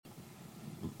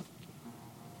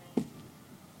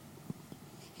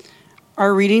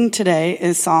Our reading today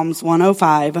is Psalms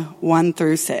 105, 1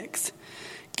 through 6.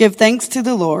 Give thanks to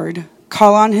the Lord,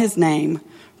 call on his name,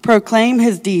 proclaim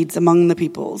his deeds among the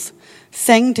peoples.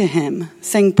 Sing to him,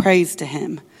 sing praise to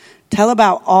him. Tell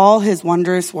about all his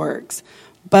wondrous works.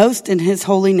 Boast in his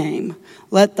holy name.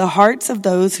 Let the hearts of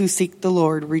those who seek the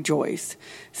Lord rejoice.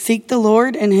 Seek the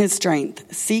Lord in his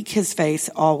strength. Seek his face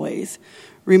always.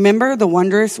 Remember the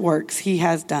wondrous works he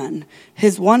has done,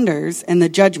 his wonders and the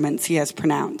judgments he has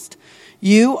pronounced.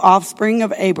 You, offspring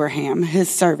of Abraham, his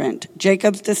servant,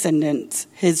 Jacob's descendants,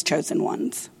 his chosen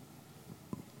ones.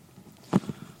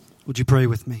 Would you pray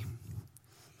with me?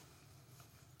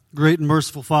 Great and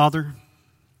merciful Father,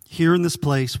 here in this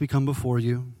place we come before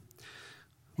you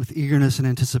with eagerness and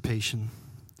anticipation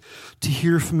to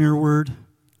hear from your word,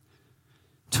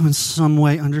 to in some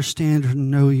way understand or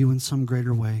know you in some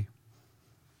greater way.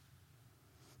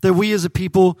 That we as a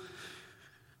people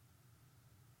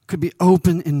could be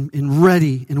open and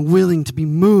ready and willing to be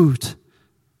moved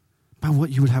by what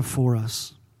you would have for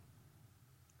us.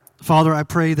 Father, I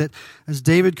pray that as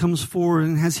David comes forward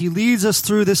and as he leads us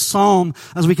through this psalm,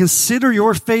 as we consider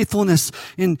your faithfulness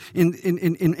in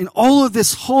all of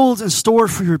this holds in store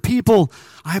for your people,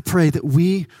 I pray that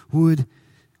we would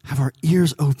have our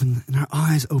ears open and our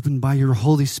eyes opened by your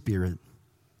Holy Spirit.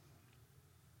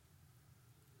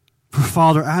 For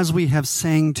Father, as we have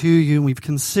sang to you and we've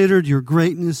considered your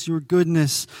greatness, your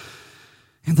goodness,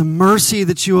 and the mercy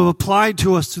that you have applied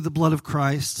to us through the blood of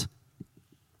Christ,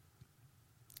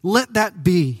 let that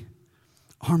be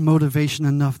our motivation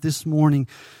enough this morning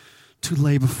to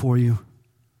lay before you,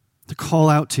 to call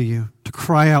out to you, to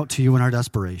cry out to you in our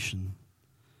desperation.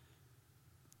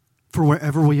 For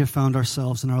wherever we have found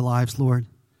ourselves in our lives, Lord,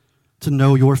 to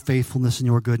know your faithfulness and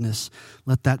your goodness,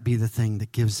 let that be the thing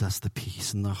that gives us the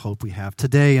peace and the hope we have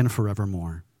today and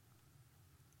forevermore.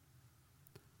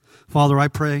 Father, I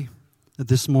pray that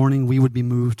this morning we would be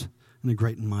moved in a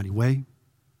great and mighty way,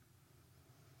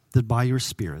 that by your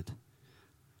Spirit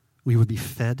we would be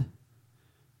fed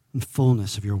in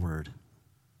fullness of your word.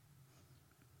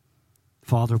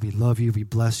 Father, we love you, we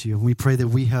bless you, and we pray that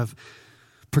we have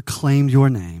proclaimed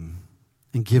your name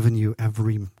and given you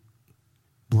every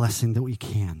blessing that we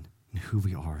can in who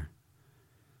we are.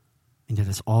 And yet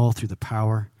it's all through the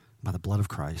power by the blood of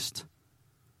Christ.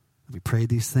 We pray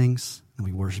these things and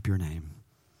we worship your name.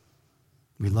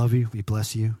 We love you, we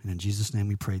bless you, and in Jesus' name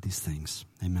we pray these things.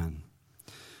 Amen.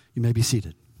 You may be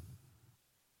seated.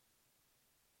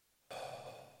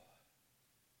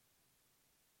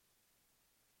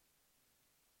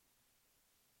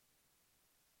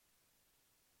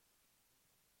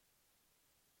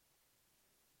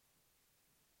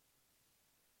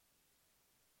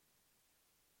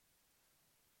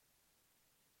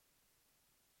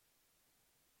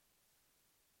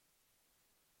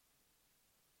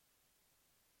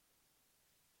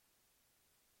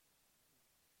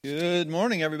 Good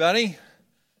morning, everybody.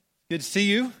 Good to see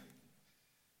you.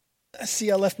 I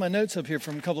see I left my notes up here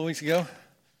from a couple of weeks ago.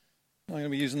 I'm going to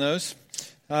be using those.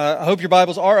 I hope your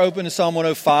Bibles are open to Psalm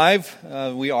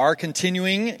 105. We are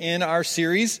continuing in our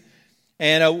series.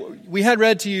 And we had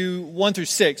read to you 1 through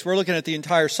 6. We're looking at the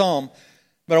entire psalm.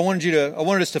 But I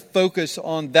wanted us to focus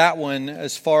on that one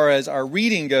as far as our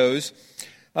reading goes.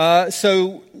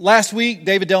 So last week,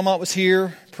 David Delmont was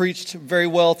here, preached very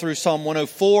well through Psalm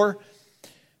 104.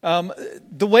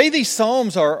 The way these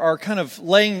psalms are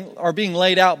being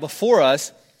laid out before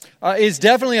us is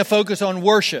definitely a focus on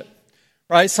worship,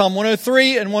 right? Psalm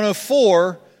 103 and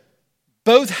 104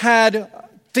 both had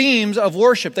themes of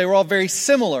worship. They were all very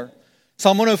similar.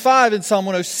 Psalm 105 and Psalm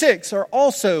 106 are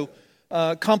also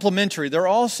complementary. They're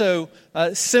also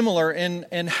similar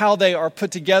in how they are put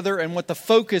together and what the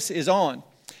focus is on.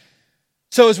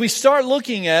 So as we start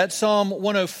looking at Psalm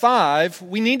 105,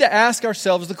 we need to ask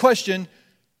ourselves the question,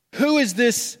 Who is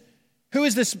this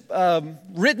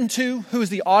written to? Who is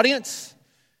the audience?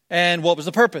 And what was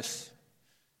the purpose?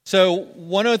 So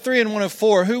 103 and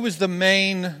 104, who was the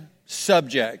main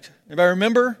subject? Anybody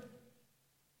remember?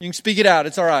 You can speak it out.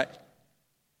 It's all right.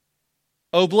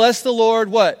 Oh, bless the Lord,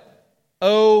 what?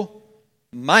 Oh,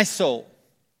 my soul.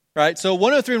 Right? So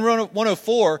 103 and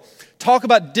 104 talk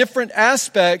about different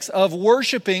aspects of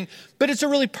worshiping, but it's a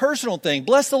really personal thing.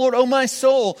 Bless the Lord, oh, my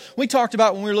soul. We talked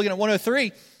about when we were looking at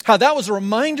 103, how that was a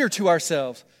reminder to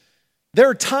ourselves. There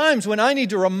are times when I need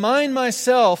to remind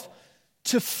myself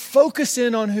to focus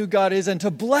in on who God is and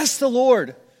to bless the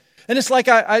Lord. And it's like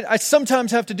I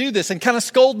sometimes have to do this and kind of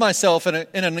scold myself in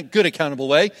a good, accountable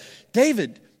way.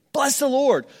 David, bless the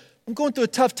Lord. I'm going through a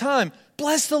tough time.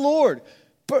 Bless the Lord.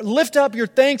 Lift up your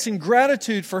thanks and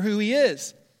gratitude for who He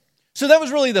is. So that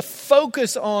was really the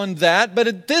focus on that. But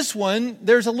at this one,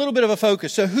 there's a little bit of a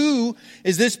focus. So who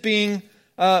is this being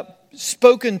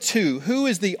spoken to? Who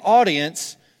is the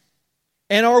audience?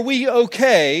 And are we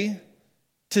okay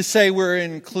to say we're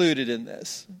included in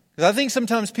this? Because I think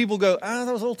sometimes people go,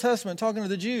 that was Old Testament talking to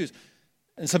the Jews.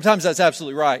 And sometimes that's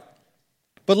absolutely right.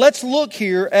 But let's look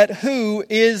here at who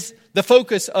is the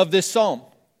focus of this psalm.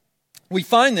 We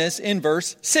find this in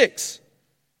verse 6.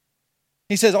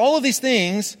 He says all of these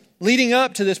things leading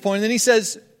up to this point. And then he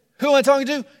says, who am I talking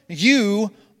to?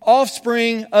 You,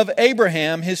 offspring of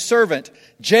Abraham, his servant,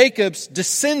 Jacob's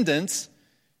descendants,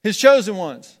 his chosen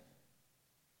ones.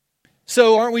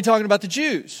 So aren't we talking about the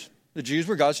Jews? The Jews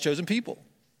were God's chosen people,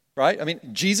 right? I mean,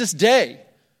 Jesus' day,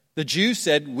 the Jews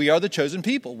said, we are the chosen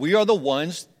people. We are the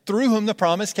ones through whom the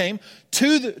promise came,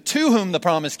 to whom the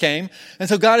promise came. And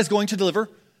so God is going to deliver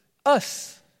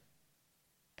us.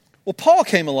 Well, Paul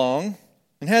came along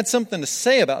and had something to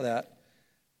say about that.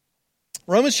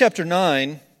 Romans chapter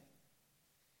 9,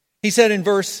 he said in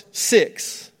verse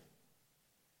 6,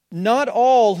 not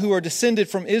all who are descended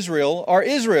from Israel are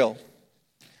Israel.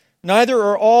 Neither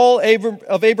are all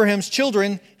of Abraham's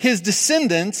children his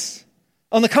descendants.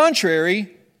 On the contrary,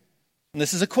 and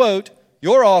this is a quote,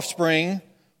 your offspring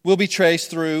will be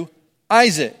traced through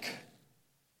Isaac.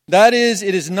 That is,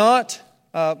 it is not,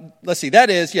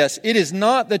 it is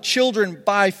not the children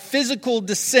by physical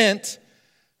descent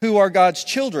who are God's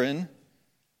children,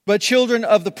 but children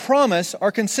of the promise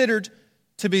are considered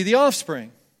to be the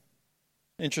offspring.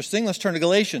 Interesting. Let's turn to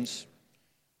Galatians.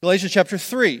 Galatians chapter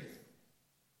 3.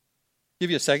 Give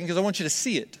you a second because I want you to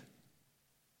see it.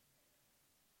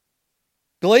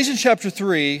 Galatians chapter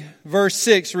 3, verse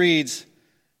 6 reads,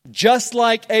 just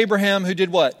like Abraham who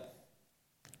did what?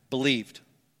 Believed.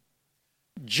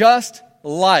 Just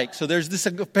like. So there's this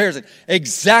comparison.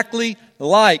 Exactly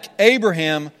like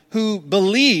Abraham who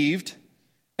believed,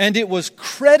 and it was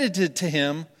credited to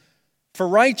him for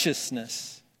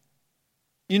righteousness.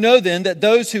 You know then that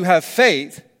those who have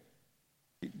faith,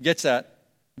 gets that?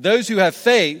 Those who have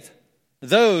faith,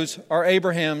 those are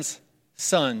Abraham's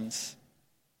sons.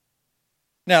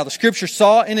 Now, the scripture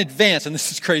saw in advance, and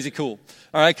this is crazy cool,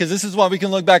 all right, because this is why we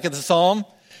can look back at the psalm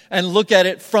and look at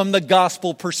it from the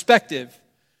gospel perspective,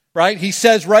 right? He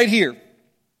says right here,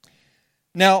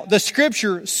 now, the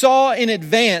scripture saw in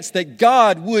advance that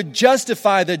God would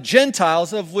justify the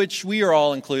Gentiles, of which we are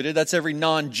all included, that's every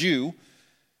non-Jew.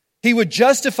 He would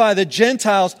justify the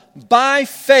Gentiles by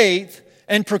faith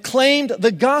and proclaimed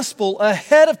the gospel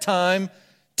ahead of time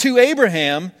to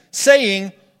Abraham,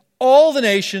 saying, all the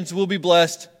nations will be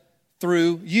blessed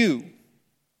through you.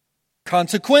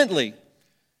 Consequently,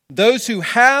 those who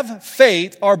have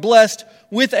faith are blessed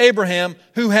with Abraham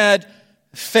who had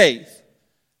faith.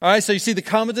 All right, so you see the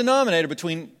common denominator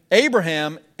between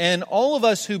Abraham and all of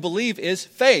us who believe is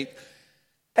faith.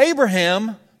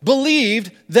 Abraham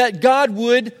believed that God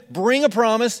would bring a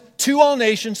promise to all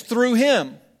nations through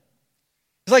him.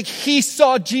 It's like he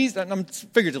saw Jesus,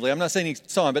 figuratively, I'm not saying he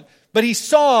saw him, but he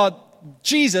saw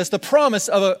Jesus, the promise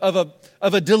of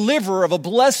a deliverer, of a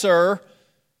blesser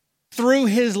through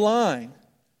his line.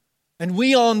 And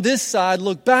we on this side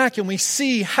look back and we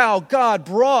see how God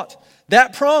brought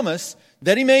that promise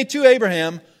that he made to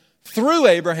Abraham through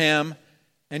Abraham,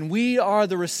 and we are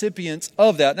the recipients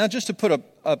of that. Now, just to put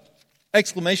a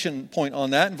exclamation point on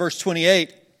that, in verse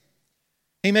 28,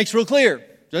 he makes real clear,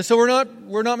 just so we're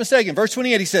not mistaken. Verse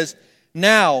 28, he says,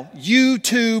 now you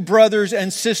too, brothers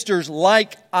and sisters,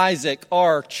 like Isaac,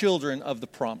 are children of the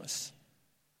promise.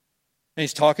 And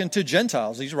he's talking to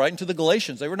Gentiles. He's writing to the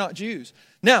Galatians. They were not Jews.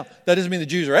 Now, that doesn't mean the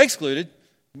Jews are excluded.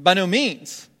 By no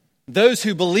means. Those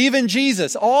who believe in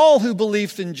Jesus, all who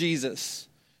believe in Jesus,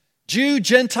 Jew,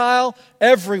 Gentile,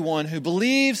 everyone who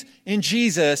believes in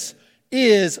Jesus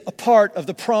is a part of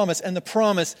the promise, and the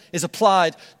promise is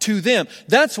applied to them.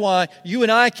 That's why you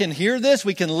and I can hear this,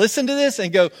 we can listen to this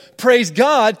and go, praise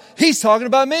God, he's talking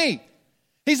about me.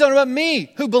 He's talking about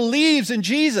me who believes in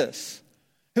Jesus,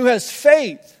 who has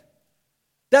faith.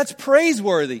 That's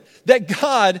praiseworthy, that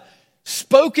God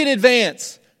spoke in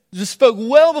advance, just spoke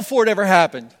well before it ever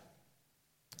happened.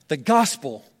 The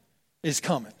gospel is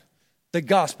coming. The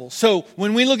gospel. So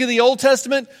when we look at the Old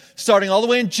Testament, starting all the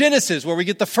way in Genesis, where we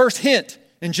get the first hint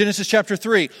in Genesis chapter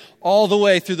 3, all the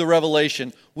way through the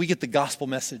Revelation, we get the gospel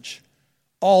message.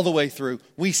 All the way through.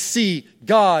 We see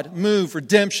God move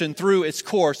redemption through its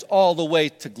course all the way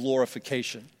to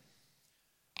glorification.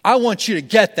 I want you to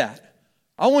get that.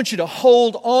 I want you to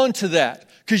hold on to that,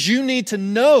 because you need to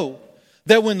know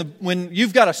that when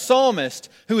you've got a psalmist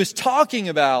who is talking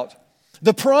about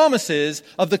the promises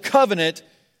of the covenant,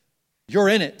 you're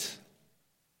in it.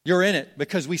 You're in it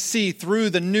because we see through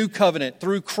the new covenant,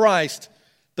 through Christ,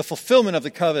 the fulfillment of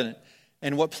the covenant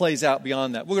and what plays out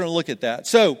beyond that. We're going to look at that.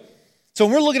 So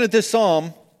when we're looking at this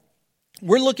psalm,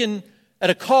 we're looking at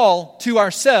a call to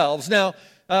ourselves. Now,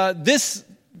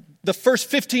 the first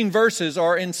 15 verses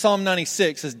are in Psalm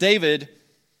 96 as David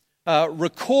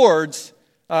records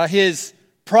his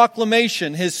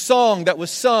proclamation, his song that was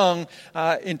sung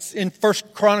in 1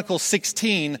 Chronicles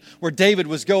 16, where David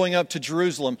was going up to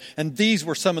Jerusalem. And these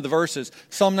were some of the verses.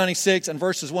 Psalm 96 and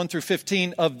verses 1 through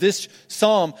 15 of this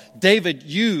psalm, David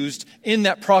used in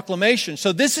that proclamation.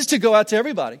 So this is to go out to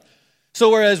everybody. So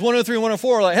whereas 103 and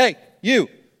 104 are like, hey, you,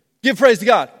 give praise to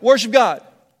God, worship God.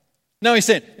 Now he's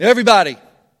saying, everybody,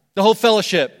 the whole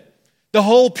fellowship, the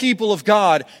whole people of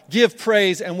God, give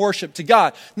praise and worship to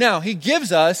God. Now, he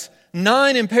gives us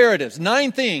 9 imperatives,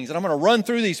 9 things, and I'm going to run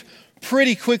through these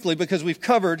pretty quickly because we've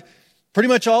covered pretty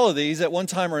much all of these at one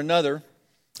time or another,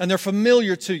 and they're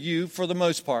familiar to you for the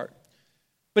most part.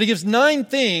 But he gives 9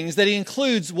 things that he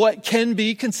includes what can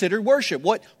be considered worship,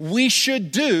 what we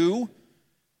should do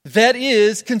that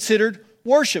is considered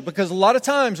worship, because a lot of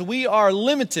times we are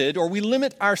limited or we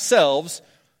limit ourselves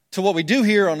to what we do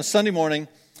here on a Sunday morning,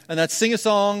 and that's sing a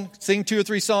song, sing 2 or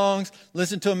 3 songs,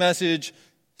 listen to a message,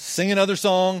 sing another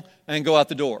song, and go out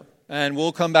the door. And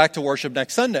we'll come back to worship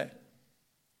next Sunday.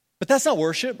 But that's not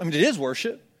worship. I mean, it is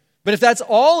worship. But if that's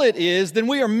all it is, then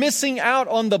we are missing out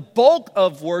on the bulk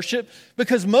of worship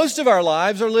because most of our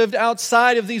lives are lived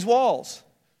outside of these walls.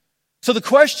 So the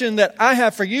question that I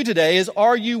have for you today is,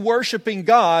 are you worshiping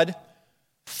God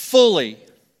fully?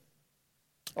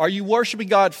 Are you worshiping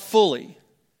God fully?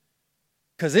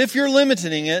 Because if you're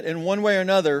limiting it in one way or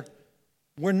another,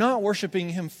 we're not worshiping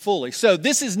Him fully. So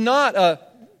this is not a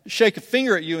shake a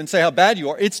finger at you and say how bad you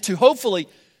are. It's to hopefully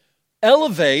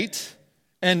elevate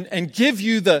and give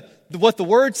you what the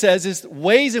Word says is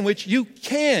ways in which you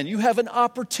have an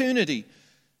opportunity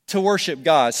to worship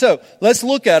God. So let's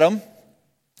look at them.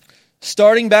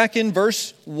 Starting back in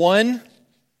verse 1,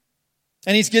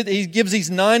 and he gives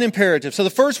these 9 imperatives. So the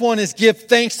first one is give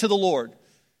thanks to the Lord.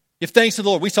 Give thanks to the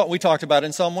Lord. We talked about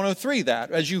in Psalm 103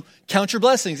 that as you count your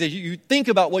blessings, as you think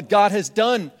about what God has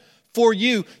done for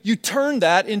you, you turn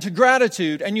that into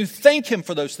gratitude and you thank Him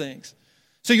for those things.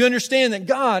 So you understand that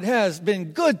God has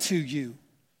been good to you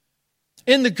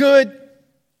in the good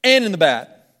and in the bad.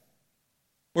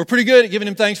 We're pretty good at giving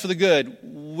Him thanks for the good.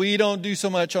 We don't do so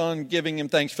much on giving Him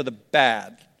thanks for the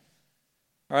bad.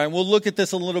 All right, we'll look at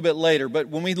this a little bit later. But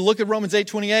when we look at Romans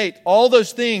 8:28, all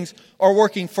those things are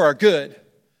working for our good.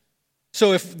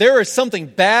 So if there is something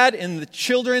bad in the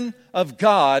children of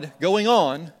God going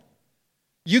on,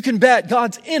 you can bet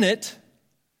God's in it,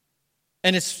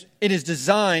 and it is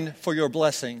designed for your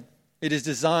blessing. It is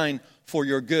designed for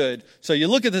your good. So you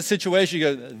look at the situation,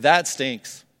 you go, that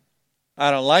stinks. I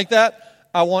don't like that.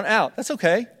 I want out. That's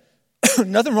okay.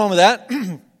 Nothing wrong with that.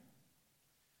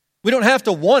 We don't have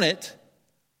to want it,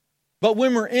 but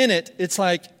when we're in it, it's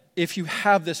like, if you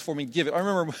have this for me, give it. I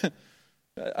remember,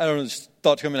 I don't know, this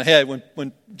thought to come in my head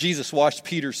when Jesus washed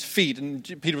Peter's feet, and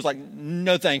Peter was like,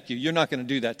 no, thank you. You're not going to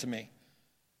do that to me.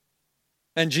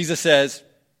 And Jesus says,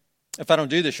 if I don't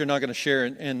do this, you're not going to share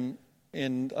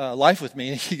in life with me.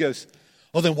 And he goes,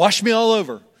 oh, then wash me all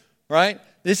over, right?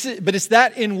 But it's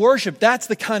that in worship, that's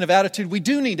the kind of attitude we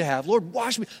do need to have. Lord,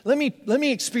 wash me. Let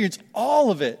me experience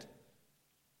all of it.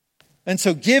 And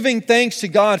so giving thanks to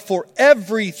God for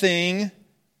everything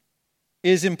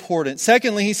is important.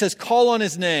 Secondly, he says, call on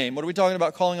His name. What are we talking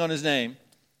about calling on His name?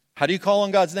 How do you call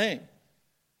on God's name?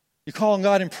 You call on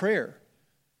God in prayer.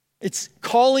 It's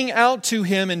calling out to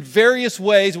Him in various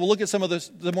ways. We'll look at some of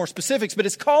the more specifics, but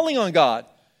it's calling on God.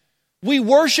 We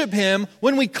worship Him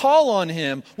when we call on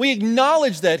Him. We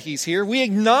acknowledge that He's here. We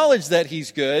acknowledge that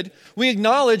He's good. We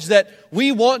acknowledge that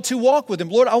we want to walk with Him.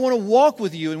 Lord, I want to walk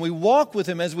with You. And we walk with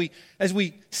Him as we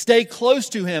stay close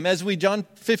to Him, John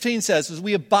 15 says, as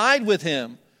we abide with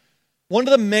Him. One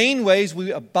of the main ways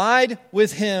we abide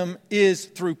with Him is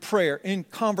through prayer, in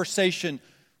conversation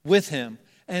with Him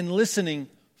and listening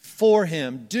for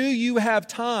Him. Do you have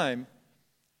time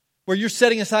where you're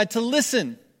setting aside to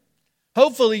listen?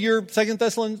 Hopefully your 2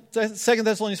 Thessalonians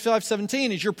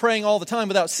 5:17 is you're praying all the time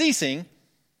without ceasing.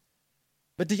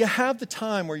 But do you have the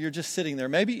time where you're just sitting there?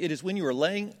 Maybe it is when you are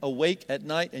laying awake at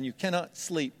night and you cannot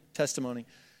sleep. Testimony.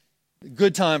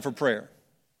 Good time for prayer.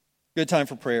 Good time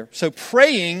for prayer. So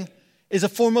praying is a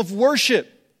form of worship.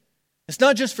 It's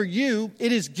not just for you.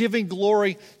 It is giving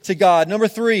glory to God. Number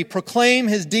 3, proclaim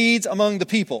His deeds among the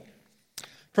people.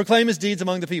 Proclaim His deeds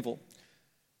among the people.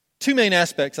 2 main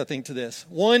aspects, I think, to this.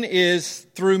 One is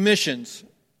through missions,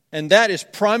 and that is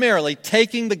primarily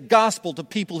taking the gospel to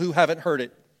people who haven't heard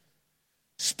it.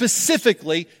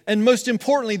 specifically, and most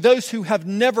importantly, those who have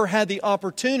never had the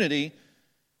opportunity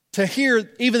to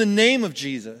hear even the name of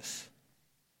Jesus.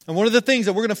 And one of the things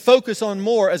that we're going to focus on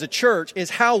more as a church is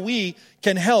how we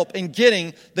can help in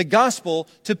getting the gospel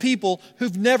to people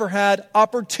who've never had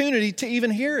opportunity to even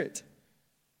hear it.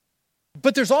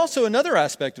 But there's also another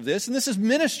aspect of this, and this is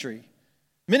ministry.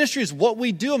 Ministry is what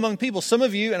we do among people. Some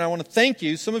of you, and I want to thank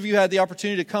you, some of you had the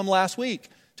opportunity to come last week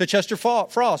to Chester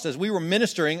Frost as we were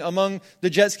ministering among the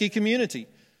jet ski community.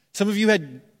 Some of you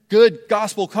had good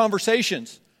gospel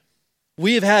conversations.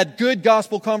 We have had good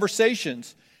gospel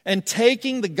conversations. And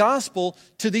taking the gospel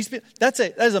to these people, that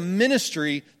is a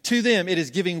ministry to them. It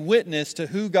is giving witness to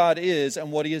who God is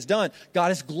and what He has done.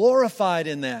 God is glorified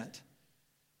in that.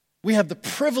 We have the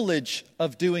privilege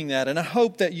of doing that, and I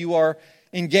hope that you are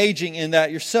engaging in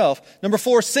that yourself. Number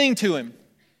 4, sing to Him.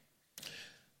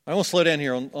 I want to slow down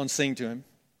here on sing to Him,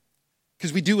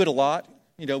 because we do it a lot.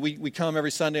 You know, we come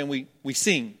every Sunday and we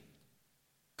sing.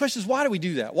 The question is, why do we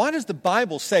do that? Why does the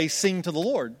Bible say sing to the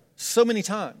Lord so many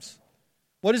times?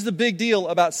 What is the big deal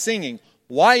about singing?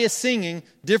 Why is singing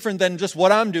different than just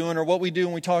what I'm doing or what we do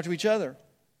when we talk to each other?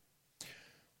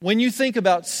 When you think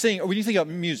about sing, or when you think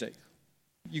about music,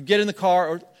 you get in the car,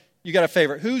 or you got a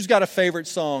favorite. Who's got a favorite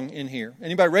song in here?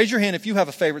 Anybody? Raise your hand if you have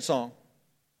a favorite song.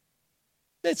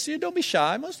 Don't be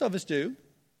shy. Most of us do.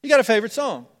 You got a favorite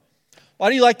song. Why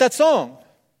do you like that song?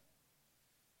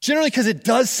 Generally because it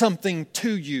does something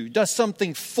to you, does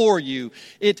something for you.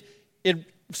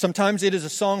 Sometimes it is a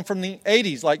song from the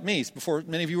 80s, like me, before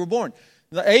many of you were born.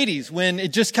 The 80s, when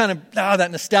it just kind of, that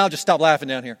nostalgia, stop laughing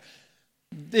down here.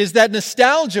 Is that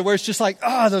nostalgia where it's just like,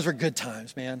 those were good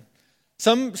times, man.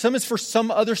 Some is for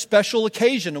some other special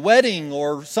occasion, a wedding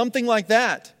or something like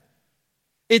that.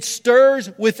 It stirs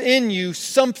within you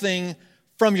something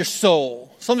from your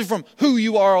soul, something from who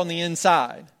you are on the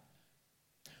inside.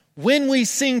 When we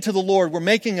sing to the Lord, we're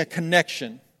making a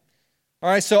connection. All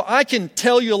right, so I can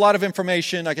tell you a lot of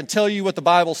information. I can tell you what the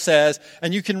Bible says,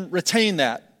 and you can retain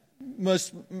that.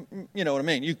 Most, you know what I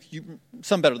mean. You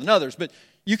some better than others, but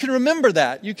you can remember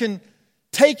that. You can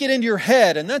take it into your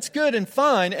head, and that's good and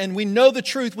fine. And we know the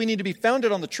truth. We need to be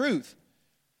founded on the truth.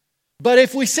 But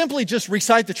if we simply just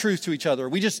recite the truth to each other,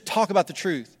 we just talk about the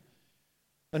truth.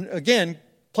 And again,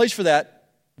 place for that.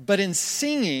 But in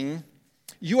singing,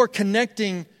 you are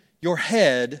connecting your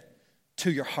head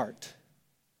to your heart.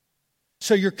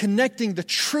 So you're connecting the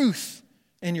truth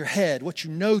in your head, what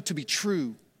you know to be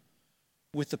true,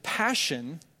 with the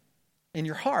passion in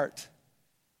your heart.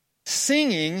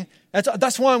 Singing,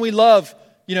 that's why we love,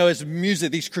 as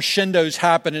music, these crescendos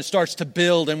happen, it starts to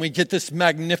build, and we get this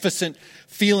magnificent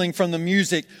feeling from the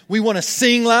music. We want to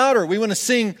sing louder. We want to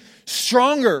sing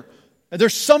stronger.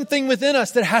 There's something within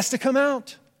us that has to come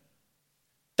out.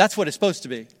 That's what it's supposed to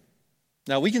be.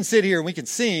 Now, we can sit here and we can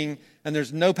sing, and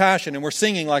there's no passion, and we're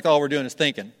singing like all we're doing is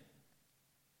thinking.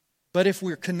 But if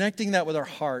we're connecting that with our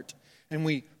heart, and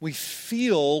we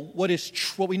feel what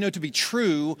we know to be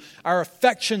true, our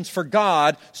affections for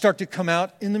God start to come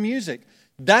out in the music.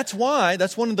 That's one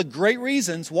of the great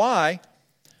reasons why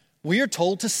we are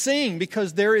told to sing,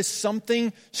 because there is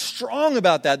something strong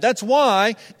about that. That's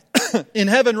why in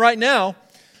heaven right now,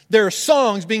 there are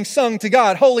songs being sung to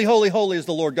God. Holy, holy, holy is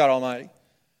the Lord God Almighty.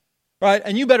 Right?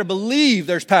 And you better believe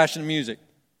there's passionate music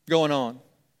going on.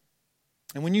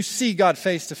 And when you see God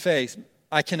face to face,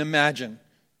 I can imagine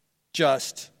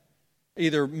just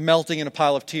either melting in a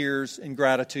pile of tears in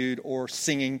gratitude or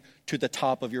singing to the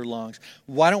top of your lungs.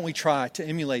 Why don't we try to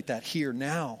emulate that here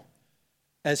now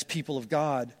as people of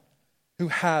God who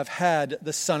have had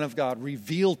the Son of God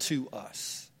revealed to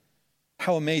us?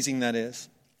 How amazing that is.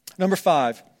 Number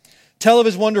 5, tell of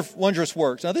His wondrous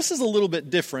works. Now this is a little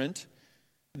bit different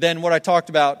than what I talked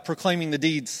about, proclaiming the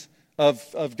deeds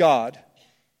of God.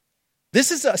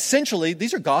 This is essentially,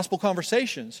 these are gospel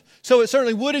conversations. So it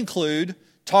certainly would include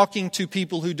talking to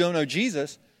people who don't know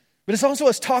Jesus, but it's also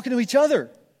us talking to each other.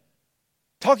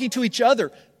 Talking to each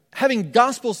other, having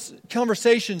gospel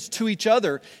conversations to each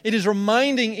other. It is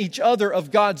reminding each other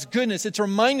of God's goodness. It's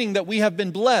reminding that we have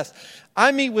been blessed.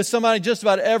 I meet with somebody just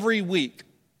about every week.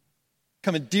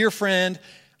 Become a dear friend.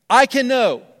 I can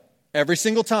know every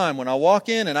single time when I walk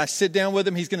in and I sit down with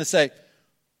him, he's going to say,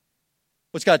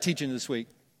 what's God teaching you this week?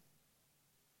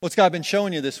 What's God been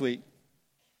showing you this week?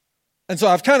 And so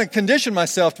I've kind of conditioned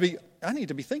myself I need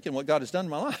to be thinking what God has done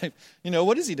in my life.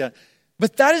 What has He done?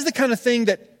 But that is the kind of thing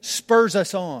that spurs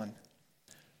us on,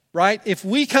 right? If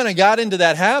we kind of got into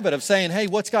that habit of saying, hey,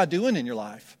 what's God doing in your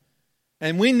life?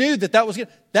 And we knew that was good,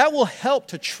 that will help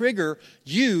to trigger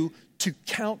you to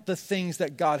count the things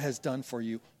that God has done for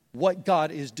you, what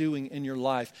God is doing in your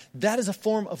life. That is a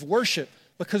form of worship.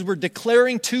 Because we're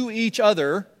declaring to each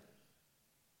other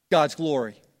God's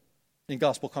glory in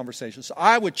gospel conversations. So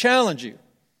I would challenge you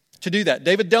to do that.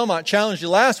 David Delmont challenged you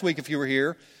last week if you were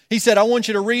here. He said, I want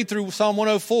you to read through Psalm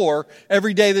 104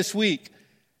 every day this week.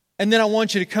 And then I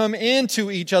want you to come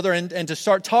into each other and to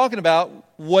start talking about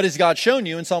what has God shown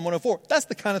you in Psalm 104. That's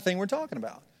the kind of thing we're talking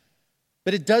about.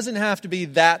 But it doesn't have to be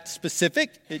that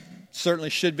specific. It certainly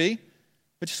should be.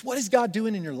 But just what is God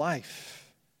doing in your life?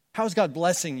 How is God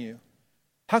blessing you?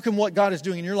 How can what God is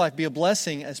doing in your life be a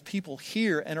blessing as people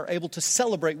hear and are able to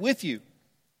celebrate with you?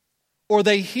 Or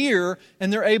they hear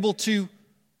and they're able to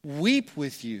weep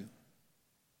with you.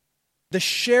 The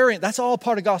sharing, that's all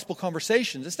part of gospel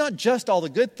conversations. It's not just all the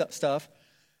good stuff.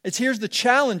 It's here's the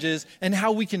challenges and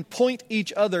how we can point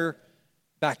each other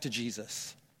back to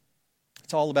Jesus.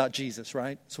 It's all about Jesus,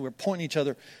 right? So we're pointing each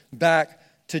other back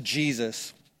to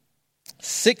Jesus.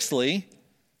 Sixthly,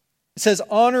 it says,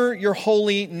 honor your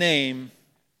holy name.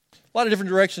 A lot of different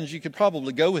directions you could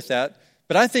probably go with that.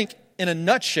 But I think in a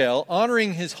nutshell,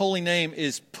 honoring his holy name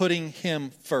is putting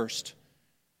him first.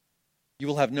 You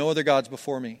will have no other gods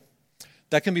before me.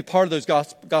 That can be part of those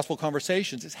gospel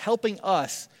conversations. It's helping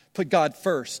us put God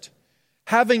first.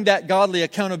 Having that godly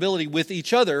accountability with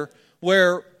each other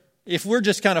where if we're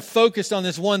just kind of focused on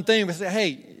this one thing, we say,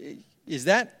 hey, is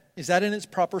that in its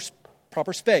proper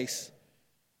space?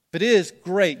 If it is,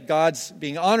 great. God's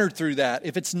being honored through that.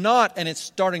 If it's not and it's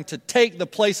starting to take the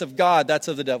place of God, that's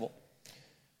of the devil.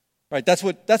 Right? That's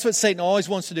what Satan always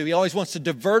wants to do. He always wants to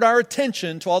divert our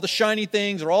attention to all the shiny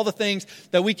things or all the things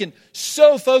that we can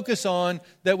so focus on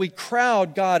that we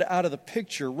crowd God out of the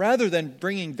picture rather than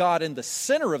bringing God in the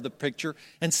center of the picture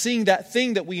and seeing that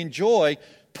thing that we enjoy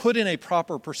put in a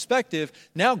proper perspective.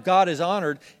 Now God is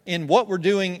honored in what we're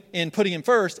doing in putting him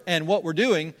first and what we're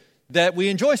doing that we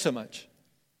enjoy so much.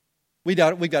 We've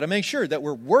got to make sure that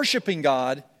we're worshiping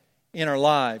God in our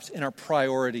lives, in our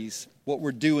priorities, what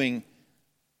we're doing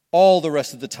all the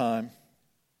rest of the time.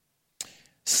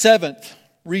 Seventh,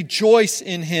 rejoice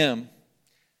in him.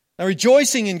 Now,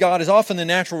 rejoicing in God is often the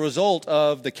natural result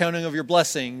of the counting of your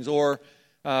blessings or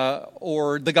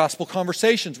the gospel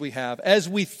conversations we have. As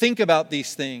we think about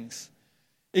these things,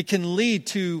 it can lead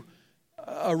to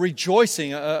a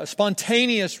rejoicing, a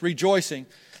spontaneous rejoicing.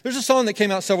 There's a song that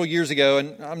came out several years ago,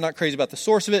 and I'm not crazy about the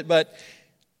source of it, but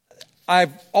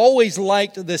I've always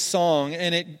liked this song,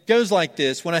 and it goes like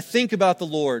this. When I think about the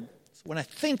Lord,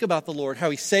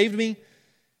 how he saved me,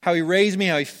 how he raised me,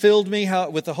 how he filled me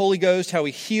with the Holy Ghost, how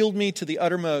he healed me to the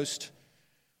uttermost.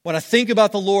 When I think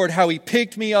about the Lord, how he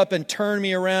picked me up and turned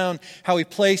me around, how he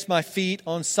placed my feet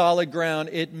on solid ground,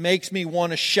 it makes me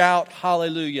want to shout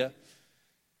hallelujah.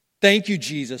 Thank you,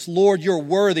 Jesus. Lord, you're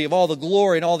worthy of all the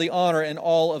glory and all the honor and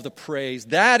all of the praise.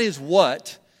 That is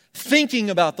what thinking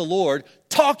about the Lord,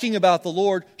 talking about the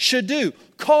Lord should do.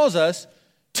 Cause us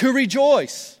to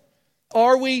rejoice.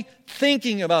 Are we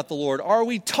thinking about the Lord? Are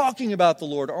we talking about the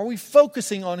Lord? Are we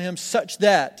focusing on him such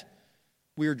that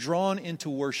we are drawn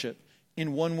into worship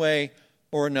in one way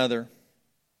or another?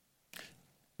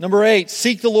 Number 8,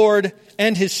 seek the Lord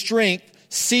and his strength.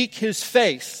 Seek his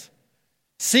face.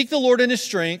 Seek the Lord and his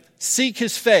strength. Seek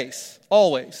his face,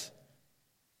 always.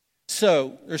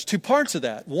 So, there's two parts of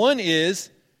that. One is,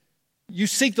 you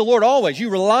seek the Lord always. You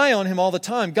rely on him all the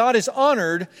time. God is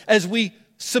honored as we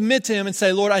submit to him and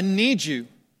say, Lord, I need you.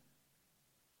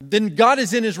 Then God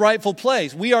is in his rightful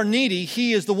place. We are needy.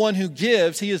 He is the one who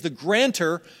gives. He is the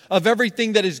grantor of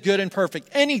everything that is good and perfect.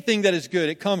 Anything that is good,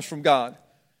 it comes from God.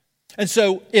 And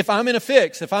so if I'm in a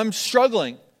fix, if I'm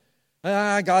struggling,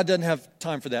 God doesn't have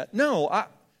time for that. No,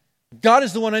 God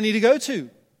is the one I need to go to.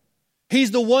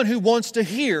 He's the one who wants to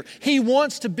hear. He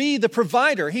wants to be the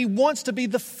provider. He wants to be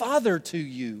the father to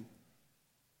you.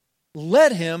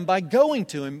 Let him by going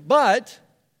to him. But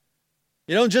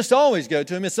you don't just always go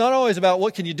to him. It's not always about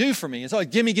what can you do for me. It's always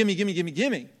gimme, gimme, gimme, gimme,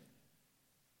 gimme.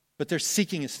 But they're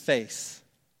seeking his face.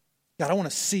 God, I want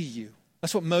to see you.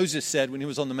 That's what Moses said when he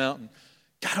was on the mountain.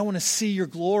 God, I want to see your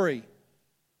glory.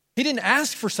 He didn't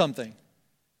ask for something.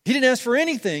 He didn't ask for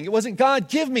anything. It wasn't, God,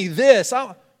 give me this.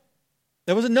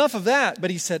 There was enough of that.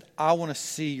 But he said, I want to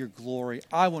see your glory.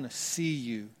 I want to see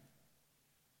you.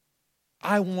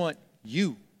 I want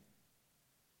you.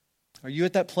 Are you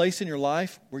at that place in your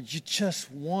life where you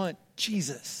just want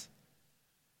Jesus?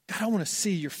 God, I want to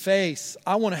see your face.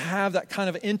 I want to have that kind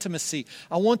of intimacy.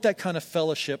 I want that kind of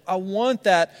fellowship. I want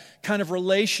that kind of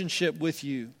relationship with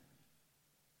you.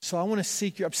 So I want to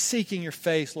seek you. I'm seeking your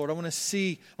face, Lord. I want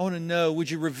to know. Would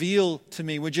you reveal to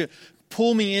me? Would you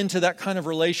pull me into that kind of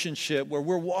relationship where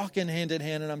we're walking hand in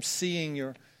hand and I'm seeing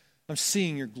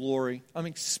your glory. I'm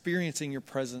experiencing your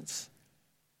presence.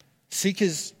 Seek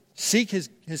his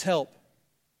help.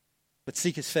 but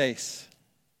seek His face.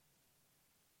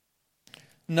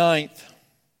 Ninth,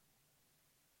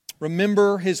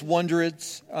 remember His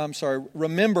wondrous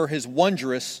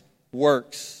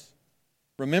works.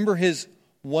 Remember His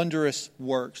wondrous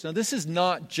works. Now, this is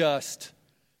not just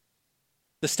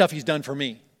the stuff He's done for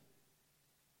me.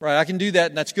 Right, I can do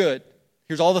that and that's good.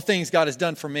 Here's all the things God has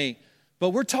done for me. But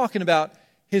we're talking about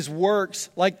His works,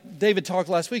 like David talked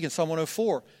last week in Psalm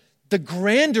 104. The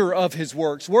grandeur of His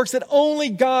works that only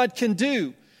God can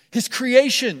do. His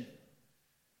creation,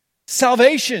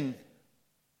 salvation,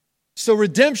 so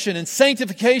redemption and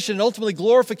sanctification and ultimately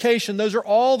glorification, those are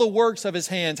all the works of His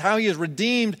hands, how He has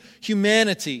redeemed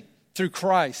humanity through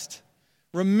Christ.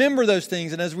 Remember those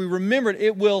things, and as we remember it,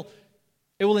 it will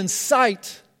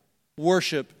incite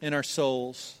worship in our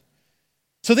souls.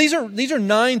 So these are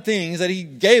 9 things that He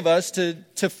gave us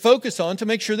to focus on to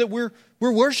make sure that we're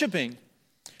worshiping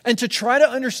and to try to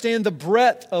understand the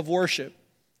breadth of worship,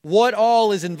 what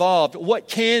all is involved, what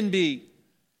can be.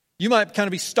 You might kind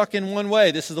of be stuck in one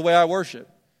way. This is the way I worship.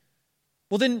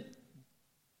 Well, then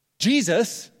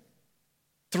Jesus,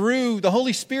 through the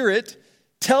Holy Spirit,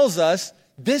 tells us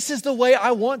this is the way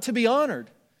I want to be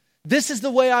honored. This is the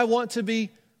way I want to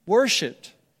be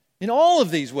worshiped in all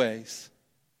of these ways.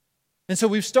 And so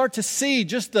we start to see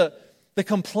just the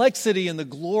complexity and the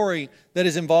glory that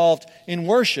is involved in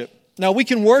worship. Now, we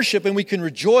can worship and we can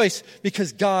rejoice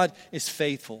because God is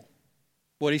faithful.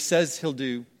 What He says He'll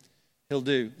do, He'll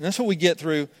do. And that's what we get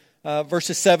through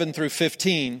verses 7 through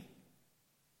 15.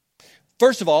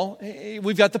 First of all,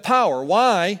 we've got the power.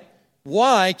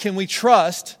 Why can we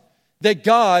trust that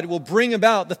God will bring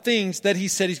about the things that He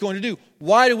said He's going to do?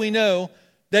 Why do we know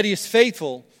that He is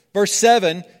faithful? Verse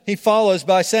 7, he follows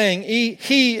by saying,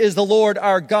 He is the Lord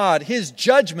our God. His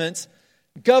judgments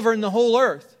govern the whole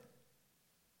earth.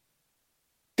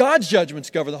 God's judgments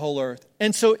govern the whole earth.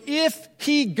 And so if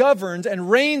He governs and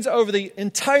reigns over the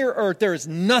entire earth, there is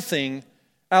nothing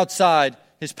outside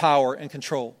His power and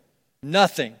control.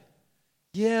 Nothing.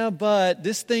 Yeah, but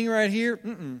this thing right here,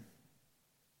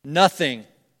 nothing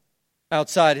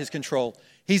outside His control.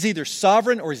 He's either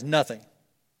sovereign or He's nothing.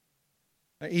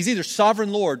 He's either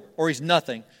sovereign Lord or He's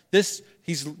nothing.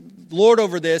 He's Lord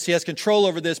over this. He has control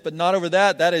over this, but not over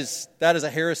that. That is a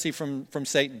heresy from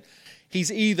Satan.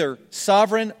 He's either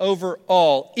sovereign over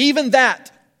all, even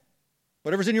that,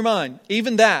 whatever's in your mind,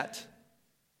 even that,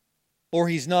 or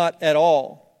He's not at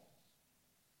all.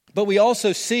 But we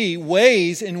also see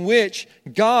ways in which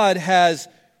God has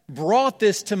brought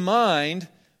this to mind,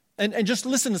 and just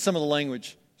listen to some of the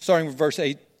language, starting with verse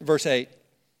 8.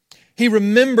 He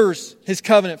remembers His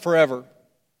covenant forever,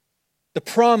 the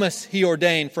promise He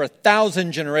ordained for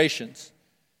 1,000 generations,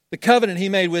 the covenant He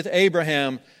made with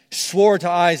Abraham, swore to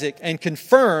Isaac, and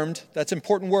confirmed, that's an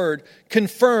important word,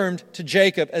 confirmed to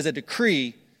Jacob as a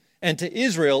decree and to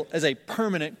Israel as a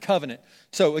permanent covenant.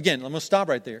 So again, I'm going to stop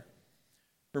right there.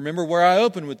 Remember where I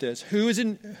opened with this. Who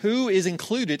is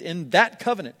included in that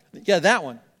covenant? Yeah, that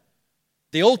one.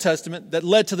 The Old Testament that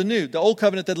led to the New. The Old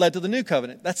Covenant that led to the New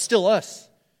Covenant. That's still us.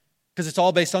 Because it's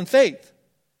all based on faith.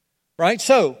 Right?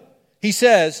 So, He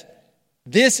says,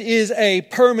 this is a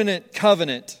permanent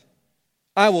covenant.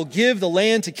 I will give the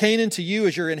land to Canaan to you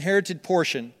as your inherited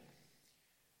portion.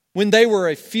 When they were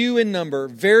a few in number,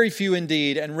 very few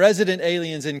indeed, and resident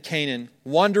aliens in Canaan,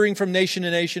 wandering from nation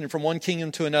to nation and from one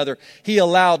kingdom to another, He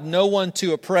allowed no one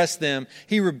to oppress them.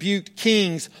 He rebuked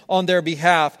kings on their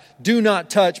behalf. Do not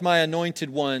touch my anointed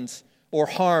ones or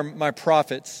harm my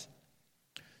prophets.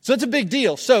 So it's a big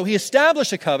deal. So He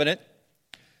established a covenant.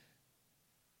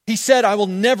 He said, I will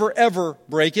never ever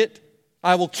break it.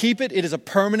 I will keep it. It is a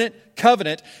permanent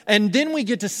covenant. And then we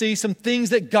get to see some things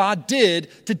that God did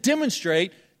to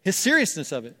demonstrate His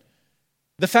seriousness of it.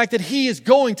 The fact that He is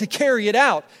going to carry it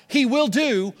out. He will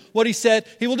do what He said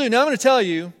He will do. Now I'm going to tell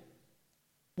you,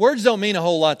 words don't mean a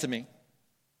whole lot to me.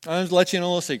 I'm going to let you in a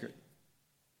little secret.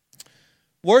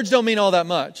 Words don't mean all that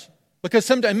much. Because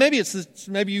sometimes,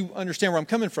 maybe you understand where I'm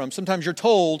coming from. Sometimes you're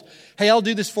told, hey, I'll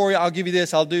do this for you. I'll give you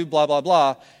this. I'll do blah, blah,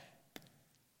 blah.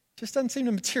 Just doesn't seem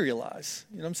to materialize.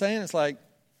 You know what I'm saying? It's like,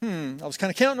 I was kind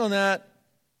of counting on that.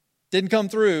 Didn't come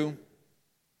through.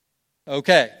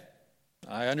 Okay,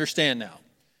 I understand now.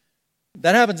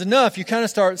 That happens enough, you kind of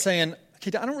start saying,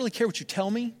 okay, I don't really care what you tell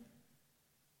me.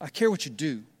 I care what you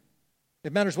do.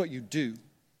 It matters what you do,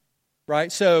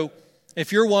 right? So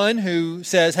if you're one who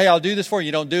says, hey, I'll do this for you,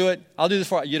 you don't do it. I'll do this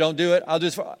for you, you don't do it. I'll do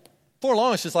this for you. For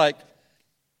long, it's just like,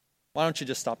 why don't you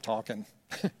just stop talking,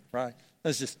 right?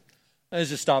 Let's just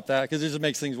stop that because it just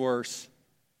makes things worse.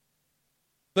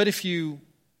 But if you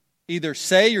either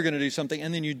say you're going to do something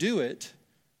and then you do it,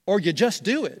 or you just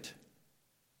do it,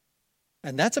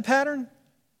 and that's a pattern,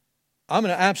 I'm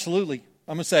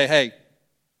going to say, hey,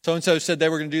 so-and-so said they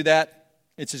were going to do that.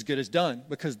 It's as good as done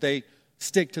because they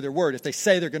stick to their word. If they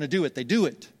say they're going to do it, they do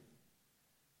it.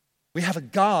 We have a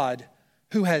God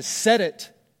who has said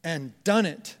it and done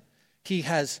it. He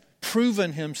has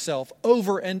proven himself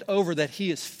over and over that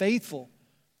he is faithful.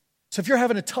 So if you're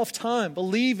having a tough time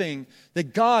believing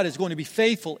that God is going to be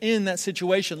faithful in that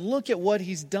situation, look at what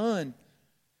he's done.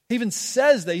 He even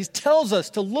says that. He tells us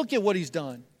to look at what he's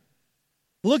done.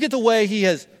 Look at the way he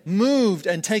has moved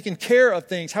and taken care of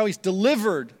things, how he's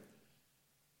delivered.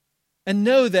 And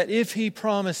know that if he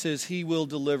promises, he will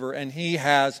deliver. And he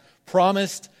has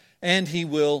promised and he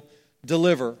will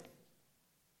deliver.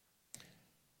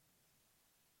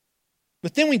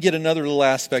 But then we get another little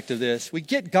aspect of this. We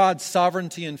get God's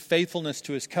sovereignty and faithfulness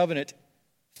to his covenant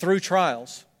through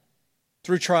trials.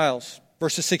 Through trials.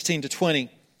 Verses 16 to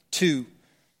 22.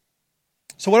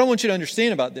 So what I want you to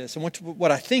understand about this, and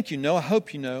what I think you know, I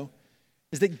hope you know,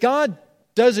 is that God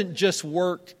doesn't just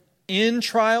work in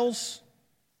trials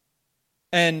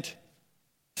and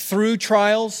through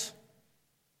trials.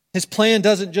 His plan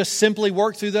doesn't just simply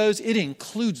work through those, it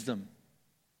includes them.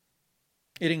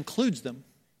 It includes them.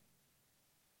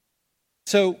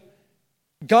 So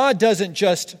God doesn't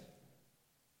just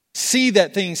see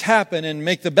that things happen and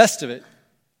make the best of it.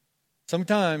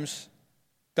 Sometimes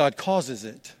God causes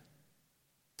it.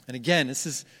 And again, this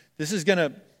is going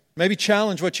to maybe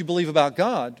challenge what you believe about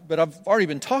God, but I've already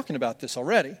been talking about this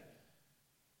already.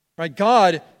 Right?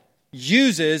 God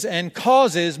uses and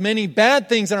causes many bad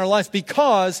things in our life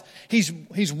because He's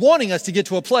wanting us to get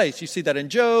to a place. You see that in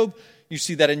Job. You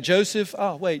see that in Joseph.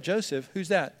 Oh, wait, Joseph, who's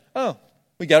that? Oh,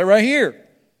 we got it right here.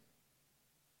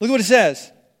 Look at what it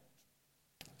says.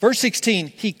 Verse 16,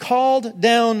 he called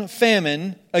down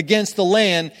famine against the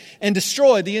land and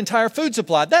destroyed the entire food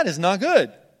supply. That is not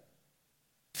good.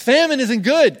 Famine isn't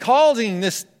good. Causing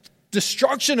this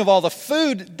destruction of all the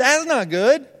food, that's not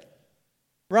good.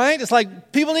 Right? It's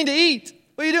like people need to eat.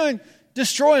 What are you doing?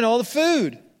 Destroying all the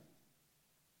food.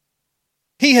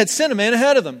 He had sent a man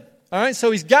ahead of them. All right,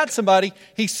 so he's got somebody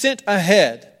he sent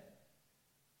ahead.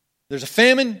 There's a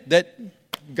famine that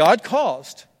God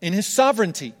caused in his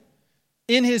sovereignty,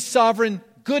 in his sovereign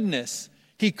goodness.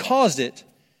 He caused it.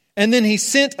 And then he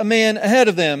sent a man ahead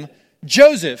of them,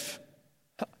 Joseph.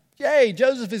 Yay,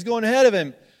 Joseph is going ahead of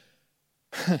him.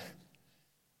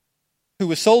 Who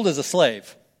was sold as a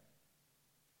slave.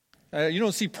 You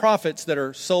don't see prophets that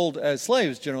are sold as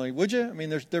slaves generally, would you? I mean,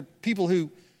 there are people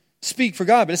who speak for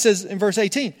God. But it says in verse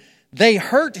 18, they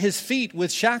hurt his feet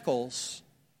with shackles.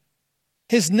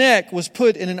 His neck was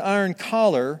put in an iron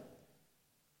collar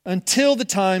until the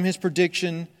time his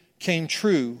prediction came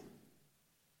true.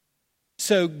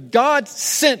 So God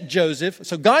sent Joseph.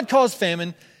 So God caused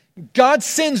famine. God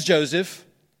sends Joseph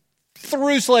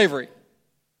through slavery.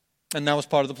 And that was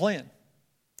part of the plan.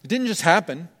 It didn't just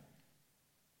happen.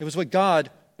 It was what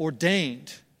God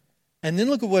ordained. And then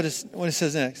look at what it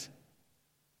says next.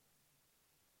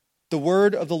 The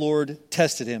word of the Lord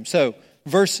tested him. So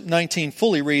verse 19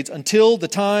 fully reads, until the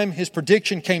time his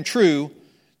prediction came true,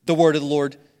 the word of the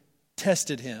Lord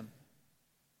tested him.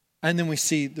 And then we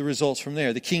see the results from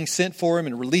there. The king sent for him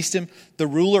and released him. The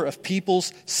ruler of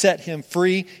peoples set him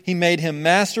free. He made him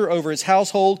master over his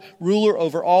household, ruler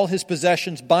over all his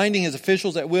possessions, binding his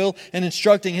officials at will and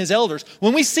instructing his elders.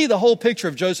 When we see the whole picture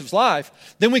of Joseph's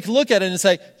life, then we can look at it and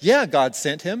say, yeah, God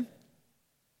sent him.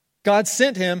 God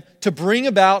sent him to bring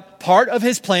about part of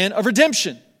his plan of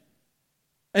redemption.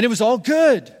 And it was all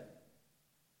good.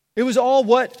 It was all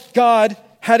what God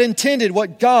had intended,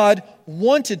 what God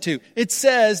wanted to. It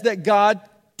says that God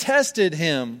tested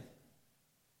him.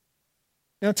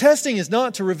 Now, testing is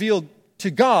not to reveal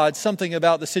to God something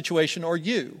about the situation or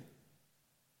you.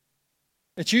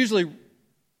 It's usually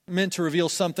meant to reveal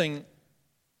something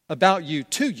about you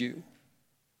to you,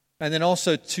 and then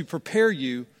also to prepare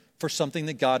you for something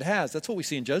that God has. That's what we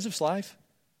see in Joseph's life,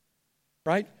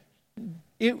 right?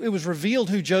 It was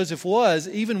revealed who Joseph was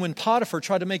even when Potiphar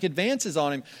tried to make advances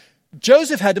on him.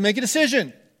 Joseph had to make a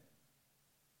decision.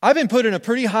 I've been put in a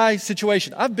pretty high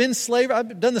situation. I've done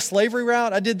the slavery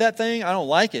route. I did that thing. I don't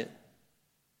like it.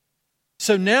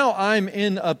 So now I'm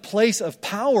in a place of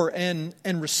power and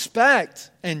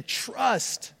respect and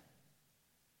trust.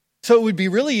 So it would be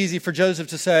really easy for Joseph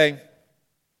to say,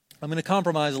 I'm going to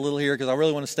compromise a little here because I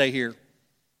really want to stay here.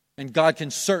 And God can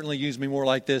certainly use me more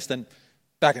like this than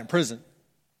back in prison.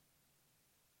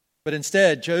 But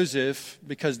instead, Joseph,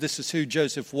 because this is who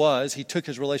Joseph was, he took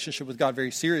his relationship with God very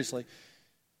seriously.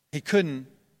 He couldn't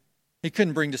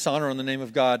bring dishonor on the name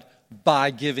of God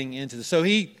by giving into this. So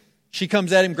she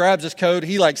comes at him, grabs his coat,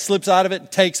 he slips out of it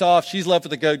and takes off. She's left with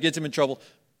the coat, gets him in trouble.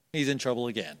 He's in trouble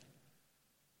again.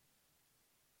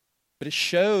 but it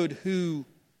showed who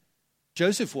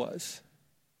Joseph was.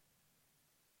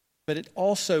 But it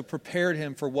also prepared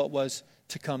him for what was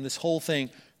to come. This whole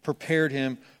thing prepared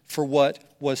him for what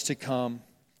was to come.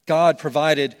 God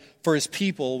provided for his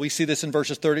people. We see this in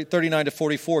verses 39 to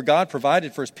 44. God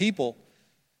provided for his people,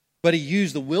 but he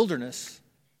used the wilderness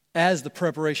as the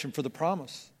preparation for the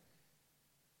promise.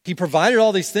 He provided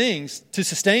all these things to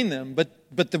sustain them,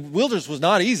 but the wilderness was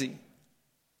not easy.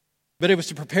 But it was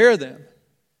to prepare them.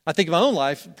 I think of my own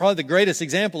life, probably the greatest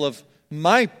example of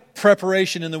my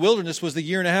preparation in the wilderness was the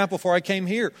year and a half before I came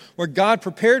here, where God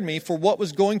prepared me for what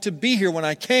was going to be here when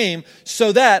I came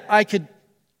so that I could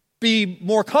be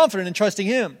more confident in trusting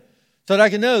him, so that I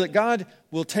can know that God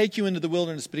will take you into the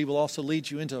wilderness, but he will also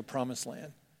lead you into a promised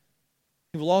land.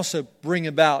 He will also bring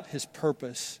about his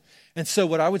purpose. And so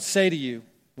what I would say to you,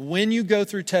 when you go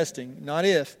through testing, not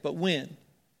if, but when,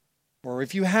 or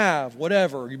if you have,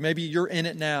 whatever, maybe you're in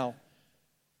it now.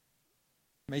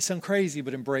 It may sound crazy,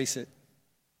 but embrace it.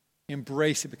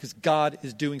 Embrace it because God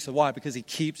is doing so. Why? Because he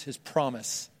keeps his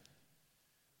promise.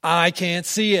 I can't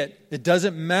see it. It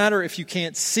doesn't matter if you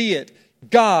can't see it.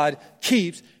 God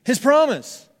keeps his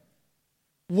promise.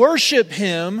 Worship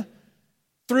him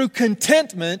through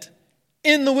contentment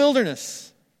in the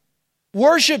wilderness.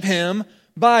 Worship him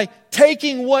by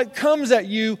taking what comes at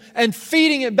you and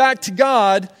feeding it back to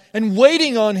God and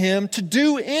waiting on him to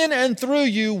do in and through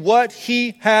you what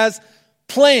he has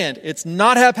planned. It's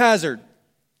not haphazard.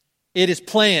 It is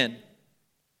planned.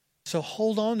 So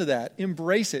hold on to that.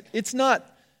 Embrace it. It's not,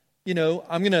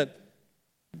 I'm going to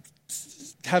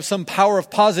have some power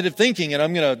of positive thinking and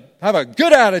I'm going to have a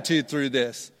good attitude through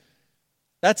this.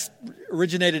 That's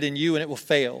originated in you and it will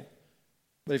fail.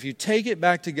 But if you take it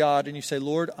back to God and you say,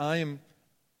 Lord, I'm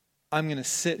going to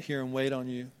sit here and wait on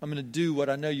you. I'm going to do what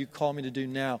I know you call me to do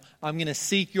now. I'm going to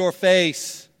seek your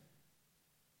face.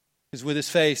 Because with his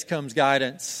face comes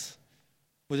guidance.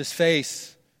 With his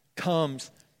face comes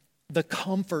the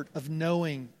comfort of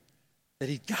knowing that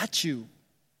he got you.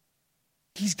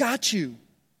 He's got you.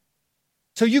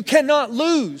 So you cannot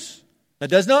lose. That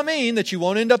does not mean that you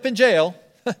won't end up in jail.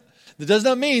 That does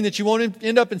not mean that you won't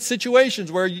end up in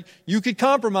situations where you could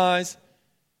compromise.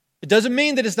 It doesn't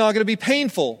mean that it's not going to be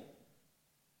painful.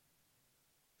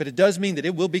 But it does mean that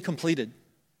it will be completed.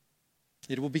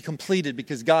 It will be completed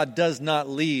because God does not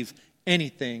leave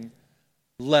anything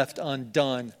left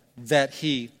undone that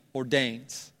he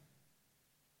ordains.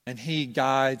 And he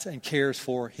guides and cares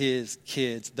for his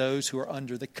kids, those who are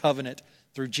under the covenant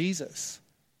through Jesus.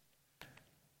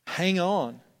 Hang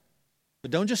on.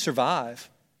 But don't just survive.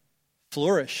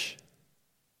 Flourish.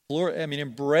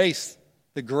 Embrace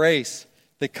the grace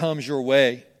that comes your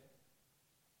way.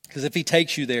 Because if he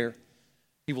takes you there,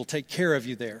 he will take care of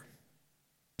you there.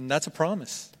 And that's a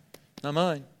promise. Not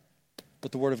mine,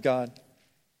 but the Word of God.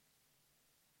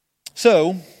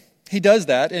 So, he does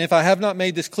that. And if I have not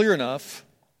made this clear enough,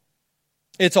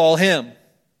 it's all him.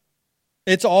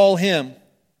 It's all him.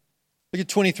 Look at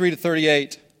 23 to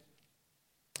 38.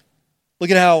 Look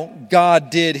at how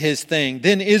God did his thing.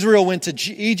 Then Israel went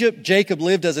to Egypt. Jacob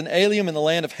lived as an alien in the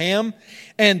land of Ham.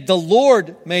 And the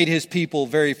Lord made his people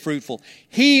very fruitful.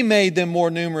 He made them more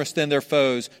numerous than their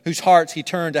foes, whose hearts he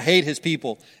turned to hate his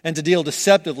people and to deal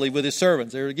deceptively with his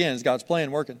servants. There again is God's plan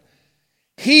working.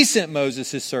 He sent Moses,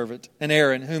 his servant, and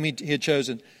Aaron, whom he had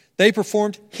chosen. They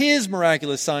performed his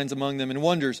miraculous signs among them and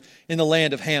wonders in the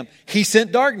land of Ham. He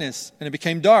sent darkness, and it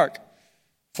became dark.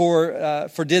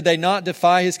 For did they not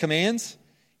defy his commands?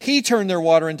 He turned their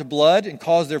water into blood and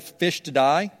caused their fish to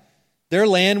die. Their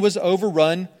land was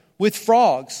overrun with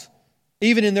frogs,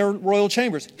 even in their royal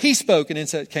chambers. He spoke and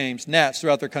insect came, gnats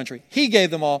throughout their country. He gave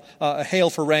them all hail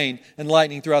for rain and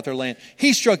lightning throughout their land.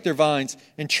 He struck their vines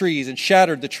and trees and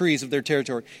shattered the trees of their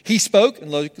territory. He spoke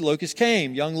and locusts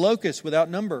came, young locusts without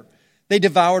number. They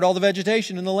devoured all the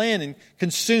vegetation in the land and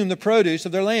consumed the produce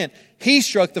of their land. He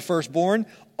struck the firstborn,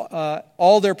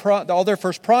 all their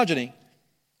first progeny.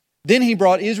 Then he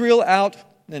brought Israel out,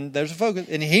 and there's a focus.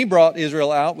 And he brought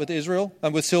Israel out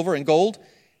with silver and gold,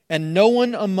 and no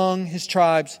one among his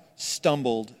tribes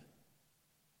stumbled.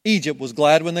 Egypt was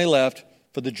glad when they left,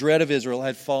 for the dread of Israel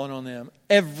had fallen on them.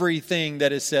 Everything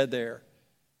that is said there,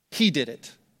 he did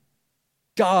it.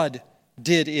 God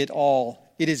did it all.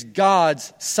 It is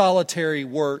God's solitary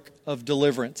work of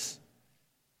deliverance.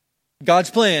 God's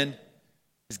plan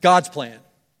is God's plan.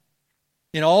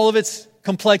 In all of its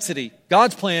complexity,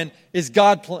 God's plan is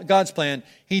God's plan.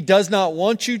 He does not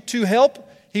want you to help.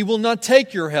 He will not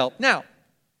take your help. Now,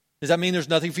 does that mean there's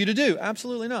nothing for you to do?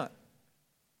 Absolutely not.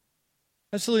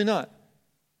 Absolutely not.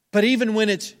 But even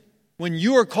when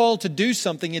you are called to do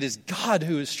something, it is God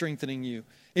who is strengthening you.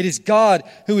 It is God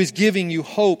who is giving you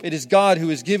hope. It is God who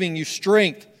is giving you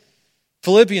strength.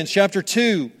 Philippians chapter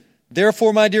 2,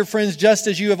 therefore, my dear friends, just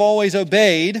as you have always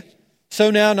obeyed, so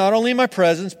now, not only in my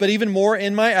presence, but even more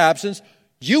in my absence,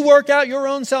 you work out your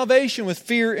own salvation with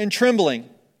fear and trembling.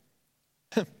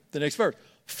 The next verse.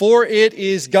 For it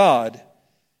is God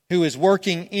who is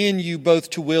working in you both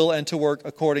to will and to work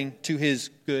according to His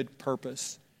good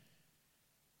purpose.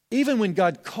 Even when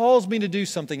God calls me to do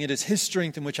something, it is His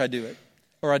strength in which I do it,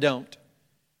 or I don't.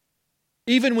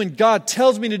 Even when God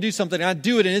tells me to do something, I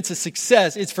do it and it's a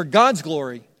success. It's for God's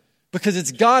glory. Because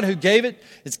it's God who gave it,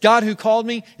 it's God who called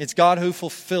me, it's God who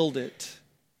fulfilled it.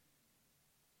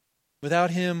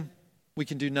 Without Him, we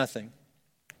can do nothing.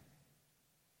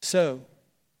 So,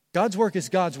 God's work is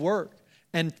God's work.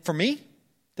 And for me,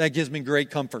 that gives me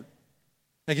great comfort.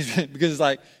 Because it's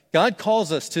like, God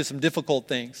calls us to some difficult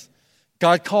things.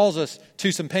 God calls us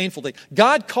to some painful things.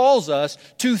 God calls us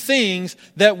to things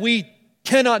that we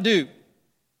cannot do,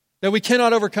 that we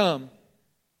cannot overcome.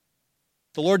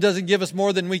 The Lord doesn't give us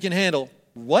more than we can handle.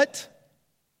 What?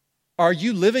 Are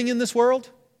you living in this world?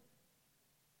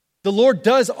 The Lord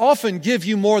does often give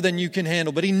you more than you can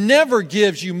handle, but He never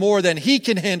gives you more than He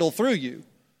can handle through you.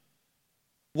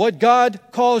 What God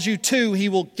calls you to, He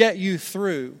will get you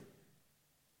through.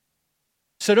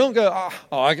 So don't go,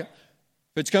 if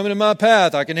it's coming in my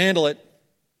path, I can handle it.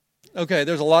 Okay,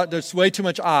 there's way too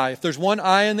much I. If there's one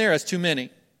I in there, that's too many.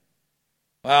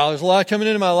 Wow, there's a lot coming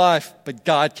into my life, but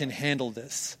God can handle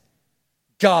this.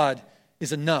 God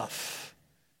is enough.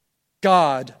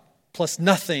 God plus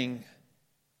nothing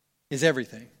is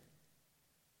everything.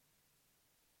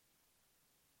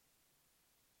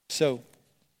 So,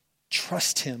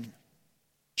 trust Him.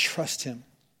 Trust Him.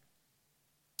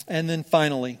 And then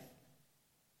finally,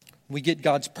 we get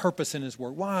God's purpose in His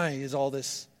Word. Why is all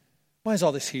this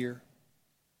here?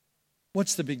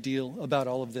 What's the big deal about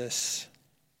all of this?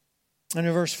 And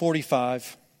in verse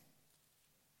 45,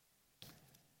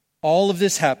 all of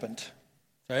this happened.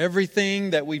 So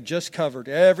everything that we've just covered,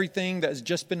 everything that has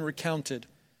just been recounted,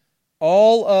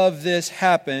 all of this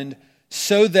happened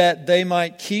so that they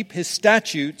might keep His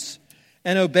statutes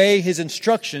and obey His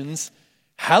instructions.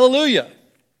 Hallelujah.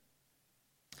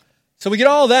 So we get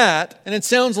all that, and it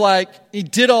sounds like He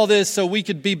did all this so we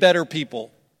could be better people.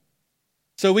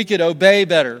 So we could obey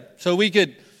better. So we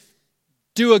could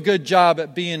do a good job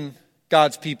at being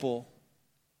God's people.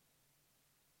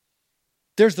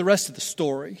 There's the rest of the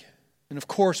story. And of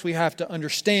course, we have to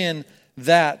understand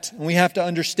that. And we have to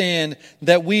understand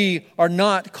that we are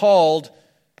not called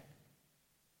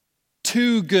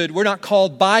to good. We're not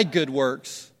called by good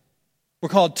works. We're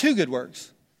called to good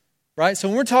works. Right? So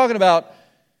when we're talking about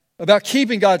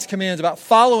keeping God's commands, about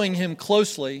following Him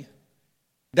closely,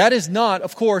 that is not,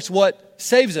 of course, what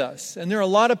saves us. And there are a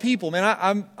lot of people,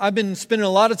 man, I've been spending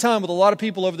a lot of time with a lot of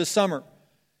people over the summer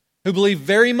who believe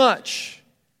very much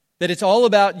that it's all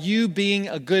about you being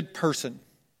a good person.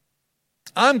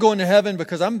 I'm going to heaven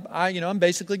because I'm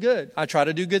basically good. I try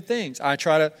to do good things. I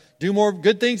try to do more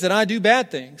good things than I do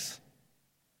bad things.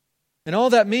 And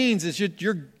all that means is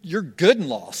you're good and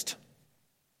lost.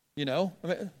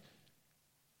 But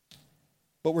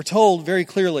we're told very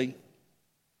clearly,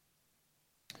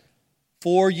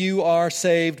 for you are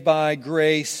saved by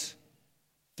grace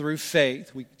through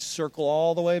faith. We circle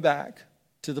all the way back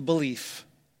to the belief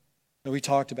that we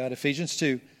talked about, Ephesians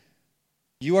 2.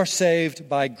 You are saved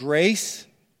by grace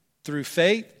through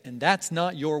faith, and that's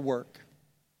not your work.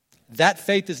 That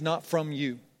faith is not from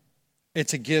you.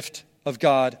 It's a gift of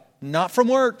God, not from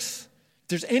works. If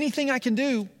there's anything I can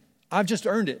do, I've just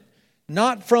earned it.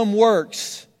 Not from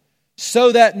works,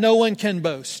 so that no one can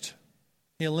boast.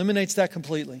 He eliminates that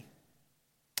completely.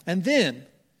 And then,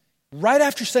 right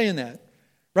after saying that,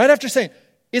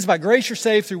 it's by grace you're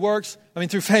saved through works,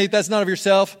 through faith, that's not of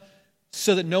yourself,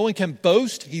 so that no one can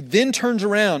boast. He then turns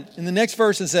around in the next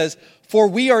verse and says, for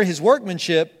we are His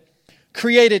workmanship,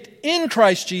 created in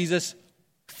Christ Jesus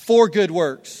for good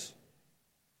works,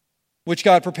 which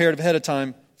God prepared ahead of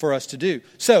time for us to do.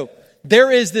 So,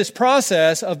 there is this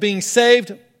process of being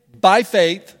saved by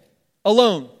faith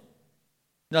alone.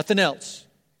 Nothing else.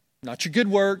 Not your good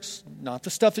works, not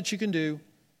the stuff that you can do,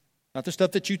 not the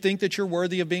stuff that you think that you're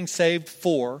worthy of being saved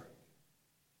for.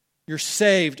 You're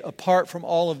saved apart from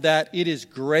all of that. It is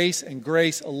grace and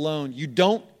grace alone. You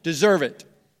don't deserve it.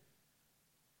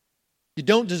 You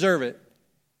don't deserve it.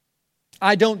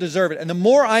 I don't deserve it. And the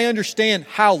more I understand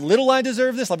how little I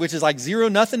deserve this, which is like zero,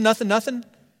 nothing, then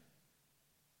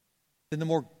the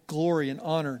more glory and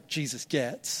honor Jesus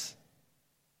gets,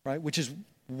 right? Which is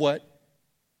what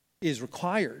is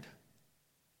required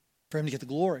for Him to get the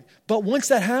glory. But once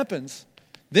that happens,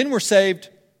 then we're saved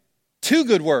to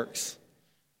good works.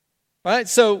 Right?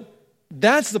 So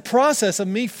that's the process of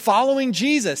me following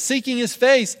Jesus, seeking his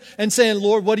face and saying,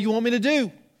 Lord, what do you want me to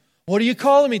do? What are you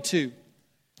calling me to?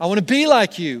 I want to be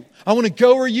like you. I want to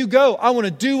go where you go. I want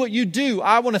to do what you do.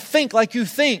 I want to think like you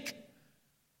think.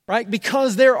 Right?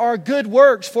 Because there are good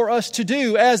works for us to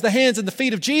do as the hands and the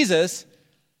feet of Jesus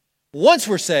once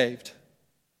we're saved.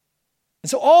 And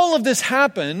so all of this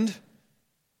happened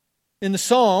in the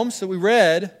Psalms that we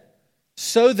read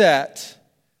so that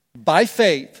by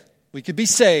faith we could be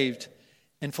saved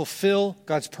and fulfill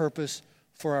God's purpose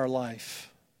for our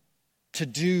life. To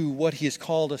do what he has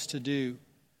called us to do,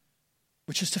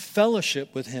 which is to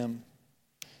fellowship with him.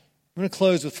 I'm going to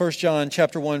close with 1 John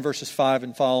chapter 1, verses 5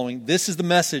 and following. This is the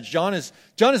message. John is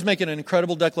making an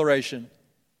incredible declaration.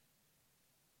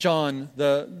 John,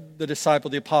 the disciple,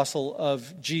 the apostle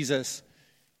of Jesus.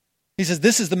 He says,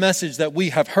 this is the message that we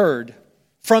have heard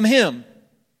from him.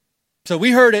 So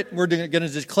we heard it. We're going to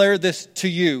declare this to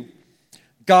you.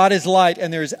 God is light,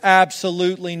 and there is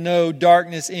absolutely no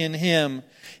darkness in him.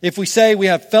 If we say we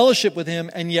have fellowship with him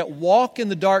and yet walk in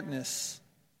the darkness,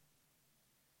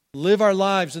 live our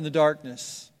lives in the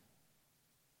darkness.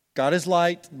 God is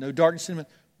light, no darkness in him.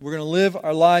 We're going to live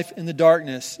our life in the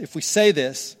darkness. If we say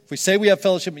this, if we say we have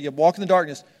fellowship and yet walk in the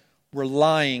darkness, we're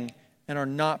lying and are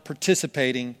not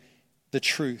participating the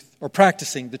truth or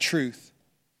practicing the truth.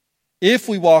 If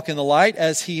we walk in the light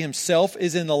as he himself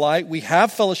is in the light, we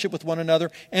have fellowship with one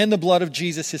another, and the blood of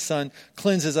Jesus, his son,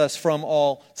 cleanses us from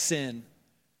all sin.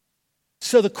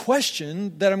 So the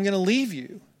question that I'm going to leave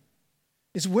you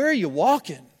is, where are you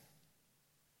walking?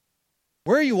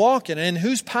 Where are you walking, and in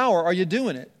whose power are you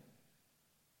doing it?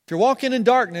 If you're walking in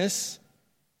darkness,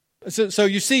 so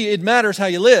you see it matters how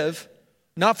you live,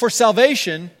 not for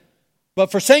salvation, but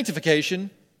for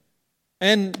sanctification,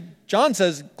 and John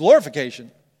says glorification.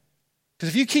 Because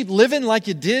if you keep living like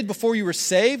you did before you were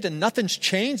saved and nothing's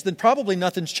changed, then probably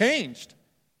nothing's changed.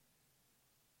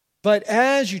 But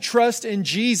as you trust in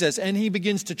Jesus and he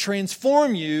begins to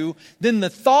transform you, then the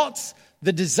thoughts,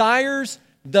 the desires,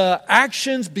 the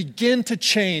actions begin to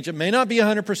change. It may not be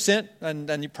 100%,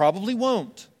 and you probably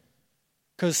won't.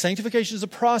 Because sanctification is a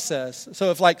process.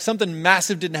 So if like something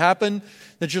massive didn't happen,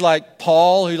 that you're like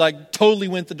Paul, who like totally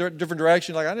went the different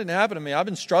direction, like that didn't happen to me, I've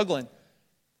been struggling.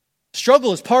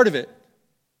 Struggle is part of it.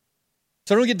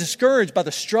 So don't get discouraged by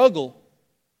the struggle.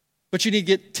 But you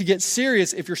need to get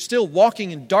serious if you're still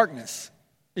walking in darkness.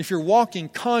 If you're walking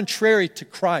contrary to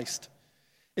Christ.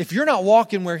 If you're not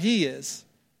walking where he is,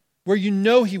 where you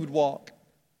know he would walk,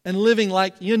 and living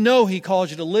like you know he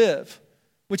calls you to live,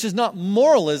 which is not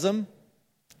moralism,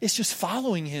 it's just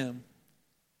following him.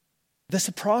 This is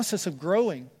a process of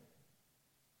growing.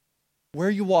 Where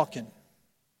are you walking?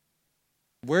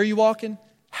 Where are you walking?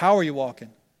 How are you walking?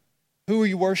 Who are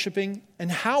you worshiping?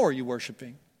 And how are you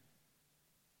worshiping?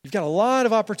 You've got a lot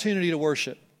of opportunity to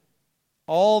worship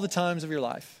all the times of your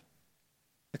life.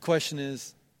 The question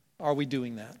is, are we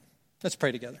doing that? Let's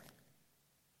pray together.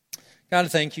 God, I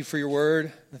thank you for your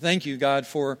word. I thank you, God,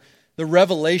 for the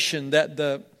revelation that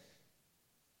the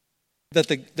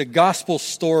gospel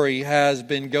story has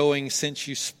been going since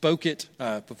you spoke it,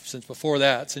 since before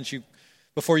that,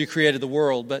 before you created the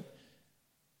world. But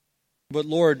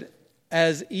Lord,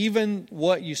 as even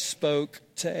what you spoke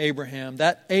to Abraham,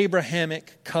 that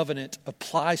Abrahamic covenant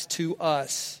applies to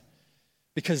us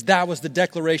because that was the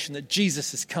declaration that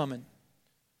Jesus is coming.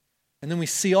 And then we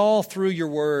see all through your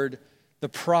word the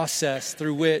process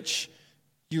through which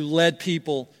you led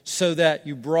people so that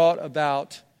you brought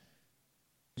about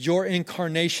your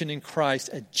incarnation in Christ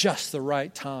at just the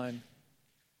right time.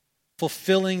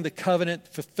 Fulfilling the covenant,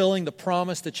 fulfilling the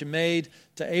promise that you made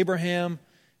to Abraham,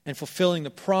 and fulfilling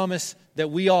the promise that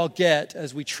we all get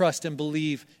as we trust and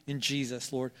believe in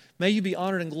Jesus, Lord. May you be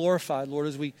honored and glorified, Lord,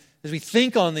 as we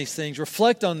think on these things,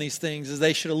 reflect on these things, as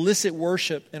they should elicit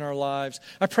worship in our lives.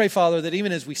 I pray, Father, that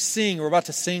even as we sing, we're about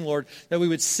to sing, Lord, that we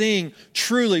would sing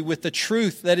truly with the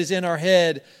truth that is in our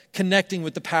head, connecting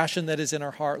with the passion that is in our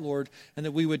heart, Lord, and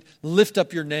that we would lift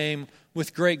up your name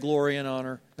with great glory and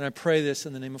honor. And I pray this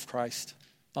in the name of Christ.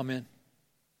 Amen.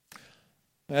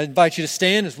 I invite you to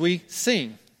stand as we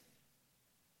sing.